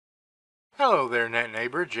Hello there, net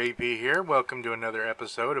neighbor. JP here. Welcome to another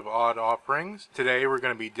episode of Odd Offerings. Today we're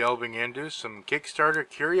going to be delving into some Kickstarter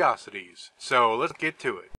curiosities. So let's get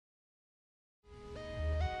to it.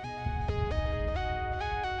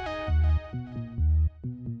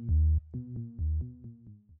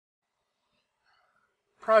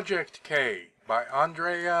 Project K by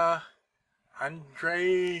Andre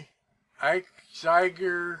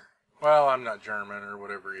Eichzeiger. Well, I'm not German or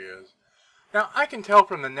whatever he is. Now, I can tell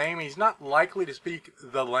from the name he's not likely to speak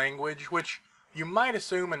the language, which you might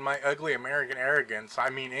assume in my ugly American arrogance I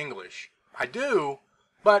mean English. I do,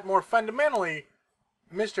 but more fundamentally,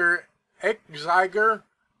 Mr. Eichzeiger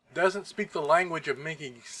doesn't speak the language of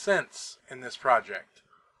making sense in this project.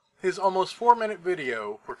 His almost 4-minute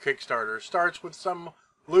video for Kickstarter starts with some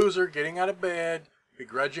loser getting out of bed,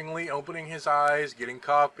 begrudgingly opening his eyes, getting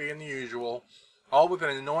coffee and the usual, all with an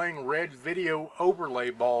annoying red video overlay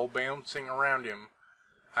ball bouncing around him.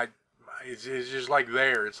 It's just like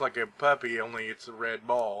there. It's like a puppy, only it's a red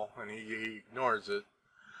ball, and he ignores it.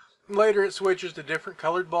 Later it switches to different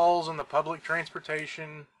colored balls on the public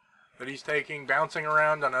transportation that he's taking, bouncing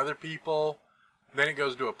around on other people. Then it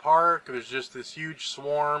goes to a park. There's just this huge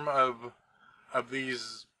swarm of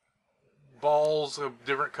these balls of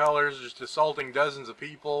different colors just assaulting dozens of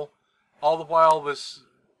people. All the while this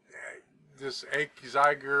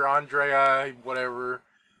Eichzeiger, Andrea, whatever,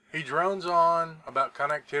 he drones on about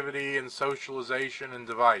connectivity and socialization and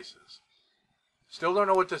devices. Still don't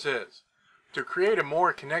know what this is. To create a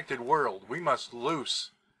more connected world, we must loose.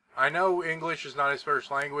 I know English is not his first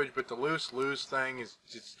language, but the loose thing is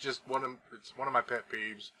just one of my pet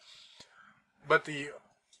peeves. But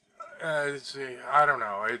I don't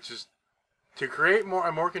know. It's just to create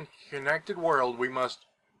a more connected world, we must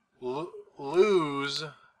lose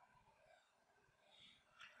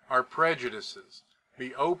our prejudices,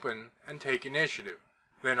 be open, and take initiative.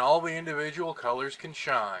 Then all the individual colors can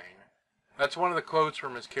shine. That's one of the quotes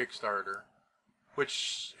from his Kickstarter,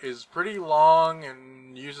 which is pretty long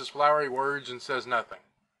and uses flowery words and says nothing.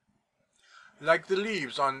 Like the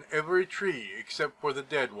leaves on every tree except for the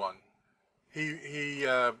dead one. He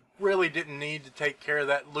really didn't need to take care of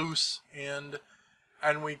that loose end,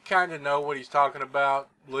 and we kind of know what he's talking about.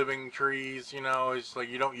 Living trees, you know, it's like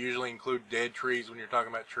you don't usually include dead trees when you're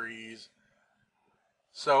talking about trees.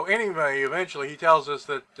 So anyway, eventually he tells us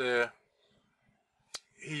that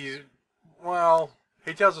he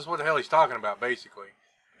tells us what the hell he's talking about, basically.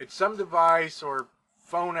 It's some device or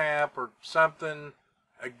phone app or something,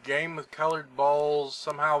 a game with colored balls.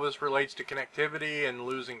 Somehow this relates to connectivity and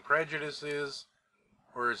losing prejudices.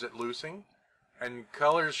 Or is it loosing? And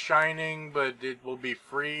colors shining, but it will be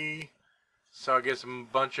free. So I guess a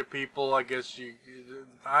bunch of people, I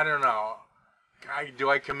don't know. Do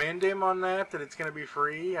I commend him on that it's going to be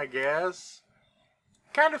free, I guess?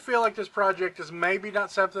 Kind of feel like this project is maybe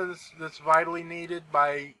not something that's vitally needed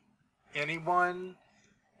by anyone,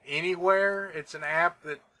 anywhere. It's an app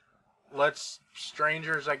that lets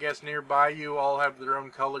strangers, I guess, nearby you all have their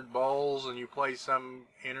own colored balls and you play some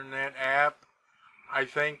internet app. I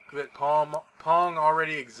think that Pong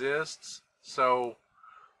already exists, so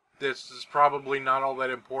this is probably not all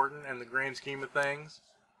that important in the grand scheme of things.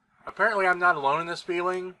 Apparently I'm not alone in this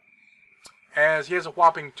feeling, as he has a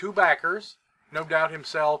whopping 2 backers, no doubt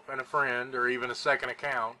himself and a friend, or even a second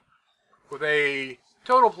account, with a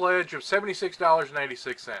total pledge of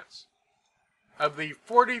 $76.86. Of the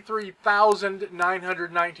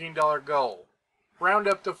 $43,919 goal, round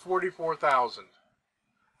up to $44,000.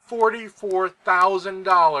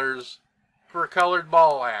 $44,000 for a colored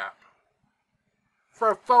ball app.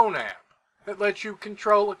 For a phone app that lets you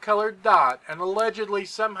control a colored dot and allegedly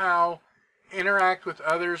somehow interact with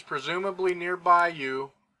others presumably nearby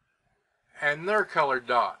you and their colored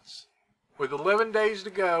dots. With 11 days to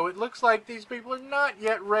go, it looks like these people are not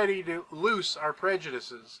yet ready to loose our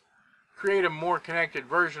prejudices, create a more connected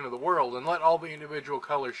version of the world, and let all the individual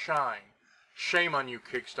colors shine. Shame on you,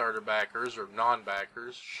 Kickstarter backers or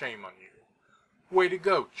non-backers. Shame on you. Way to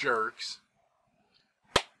go, jerks.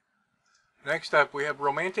 Next up, we have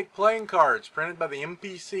Romantic Playing Cards, printed by the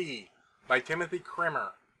MPC, by Timothy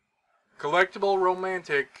Krimmer. Collectible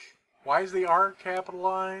romantic, why is the R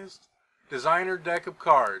capitalized? Designer deck of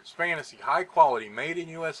cards, fantasy, high quality, made in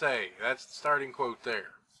USA. That's the starting quote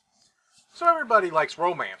there. So everybody likes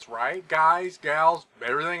romance, right? Guys, gals,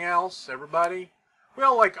 everything else, everybody? We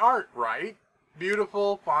all like art, right?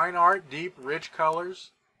 Beautiful, fine art, deep, rich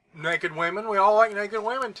colors. Naked women, we all like naked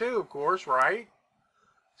women too, of course, right?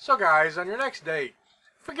 So guys, on your next date,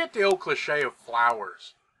 forget the old cliche of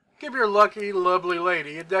flowers. Give your lucky, lovely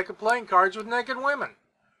lady a deck of playing cards with naked women.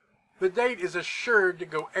 the date is assured to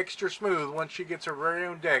go extra smooth once she gets her very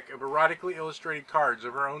own deck of erotically illustrated cards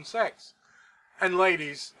of her own sex. And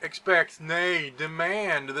ladies expect, nay,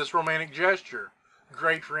 demand this romantic gesture.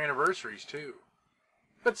 Great for anniversaries, too.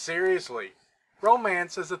 But seriously,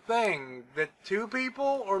 romance is a thing that two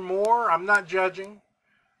people or more, I'm not judging,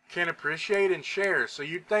 can appreciate and share. So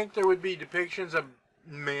you'd think there would be depictions of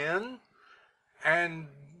men and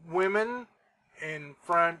women in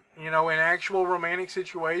front, in actual romantic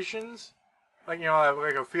situations. Like,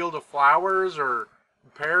 like a field of flowers, or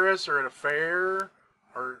Paris, or at a fair,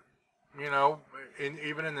 or,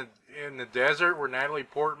 even in the desert where Natalie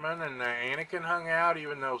Portman and Anakin hung out,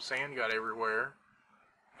 even though sand got everywhere.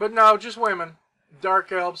 But no, just women.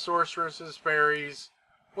 Dark elves, sorceresses, fairies,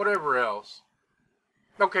 whatever else.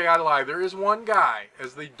 Okay, I lied. There is one guy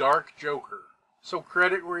as the Dark Joker. So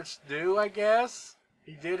credit where it's due, I guess.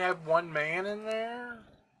 He did have one man in there.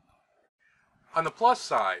 On the plus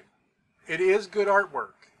side, it is good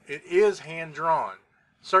artwork. It is hand-drawn.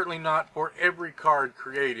 Certainly not for every card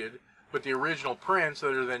created, but the original prints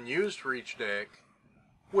that are then used for each deck,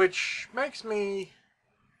 which makes me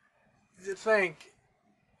think,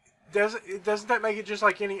 doesn't that make it just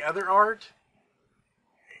like any other art?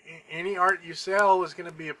 Any art you sell is going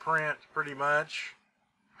to be a print, pretty much,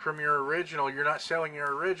 from your original. You're not selling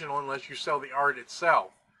your original unless you sell the art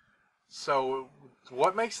itself. So,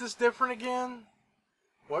 what makes this different again?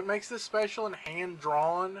 What makes this special and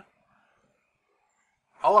hand-drawn?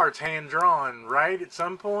 All art's hand-drawn, right, at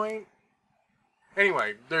some point?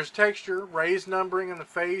 Anyway, there's texture, raised numbering in the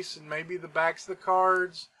face, and maybe the backs of the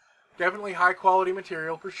cards. Definitely high-quality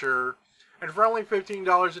material, for sure. And for only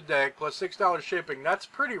 $15 a deck, plus $6 shipping, that's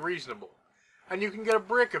pretty reasonable. And you can get a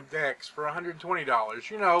brick of decks for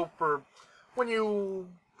 $120. For when you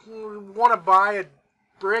want to buy a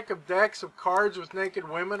brick of decks of cards with naked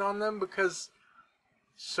women on them, because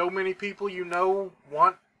so many people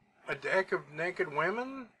want a deck of naked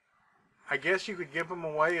women. I guess you could give them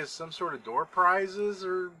away as some sort of door prizes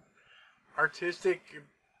or artistic.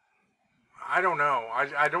 I don't know.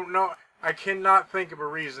 I don't know. I cannot think of a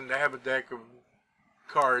reason to have a deck of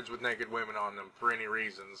cards with naked women on them for any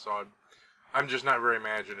reason, so I'm just not very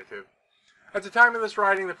imaginative. At the time of this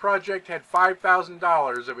writing, the project had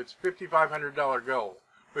 $5,000 of its $5,500 goal,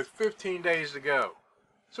 with 15 days to go.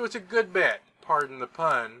 So it's a good bet, pardon the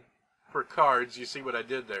pun, for cards, you see what I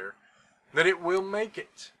did there, that it will make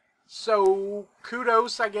it. So,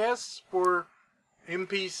 kudos, I guess, for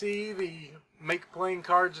MPC, the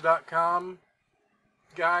MakePlayingCards.com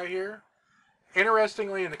guy here.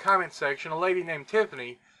 Interestingly, in the comments section, a lady named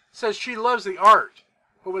Tiffany says she loves the art,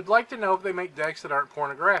 but would like to know if they make decks that aren't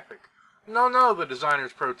pornographic. No, the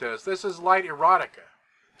designers protest. This is light erotica.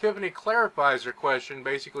 Tiffany clarifies her question,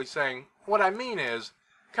 basically saying, what I mean is,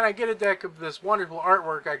 can I get a deck of this wonderful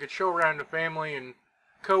artwork I could show around to family and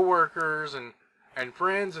co-workers and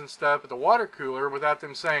friends and stuff at the water cooler without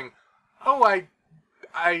them saying, oh,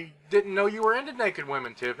 I didn't know you were into naked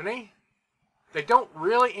women, Tiffany. They don't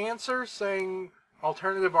really answer, saying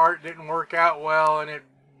alternative art didn't work out well and it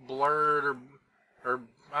blurred or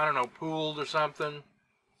I don't know, pooled or something.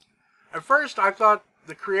 At first, I thought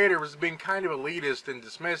the creator was being kind of elitist and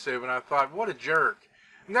dismissive, and I thought, what a jerk.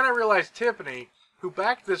 And then I realized Tiffany, who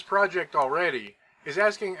backed this project already, is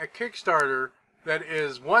asking a Kickstarter that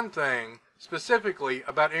is one thing, specifically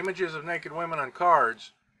about images of naked women on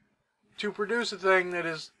cards, to produce a thing that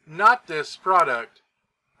is not this product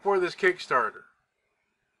for this Kickstarter.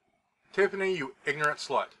 Tiffany, you ignorant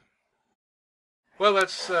slut. Well,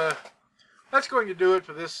 that's going to do it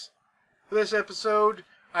for this episode.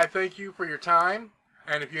 I thank you for your time,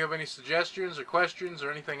 and if you have any suggestions or questions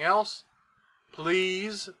or anything else,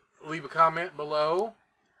 please leave a comment below,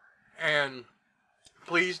 and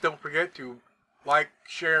please don't forget to like,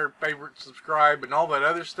 share, favorite, subscribe, and all that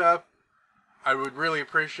other stuff. I would really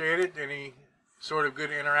appreciate it. Any sort of good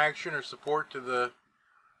interaction or support to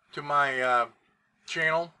my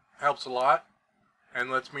channel helps a lot and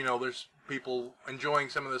lets me know there's people enjoying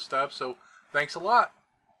some of this stuff. So thanks a lot.